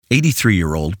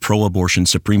83-year-old pro-abortion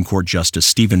Supreme Court Justice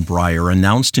Stephen Breyer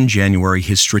announced in January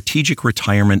his strategic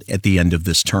retirement at the end of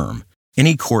this term.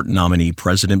 Any court nominee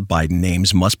President Biden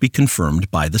names must be confirmed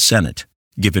by the Senate.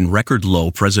 Given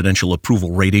record-low presidential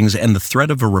approval ratings and the threat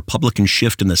of a Republican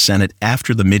shift in the Senate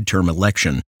after the midterm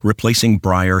election, replacing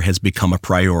Breyer has become a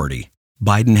priority.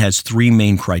 Biden has three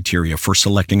main criteria for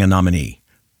selecting a nominee: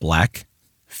 black,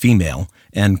 female,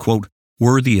 and, quote,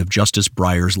 worthy of Justice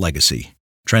Breyer's legacy.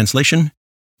 Translation: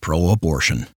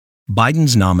 pro-abortion.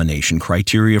 Biden's nomination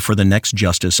criteria for the next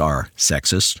justice are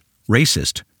sexist,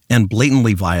 racist, and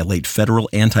blatantly violate federal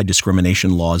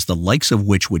anti-discrimination laws, the likes of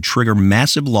which would trigger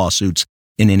massive lawsuits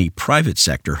in any private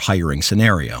sector hiring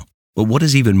scenario. But what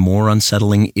is even more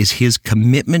unsettling is his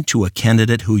commitment to a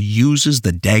candidate who uses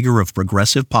the dagger of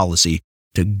progressive policy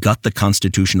to gut the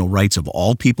constitutional rights of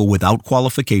all people without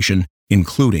qualification,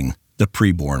 including the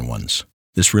preborn ones.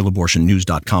 This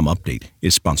RealAbortionNews.com update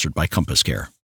is sponsored by Compass Care.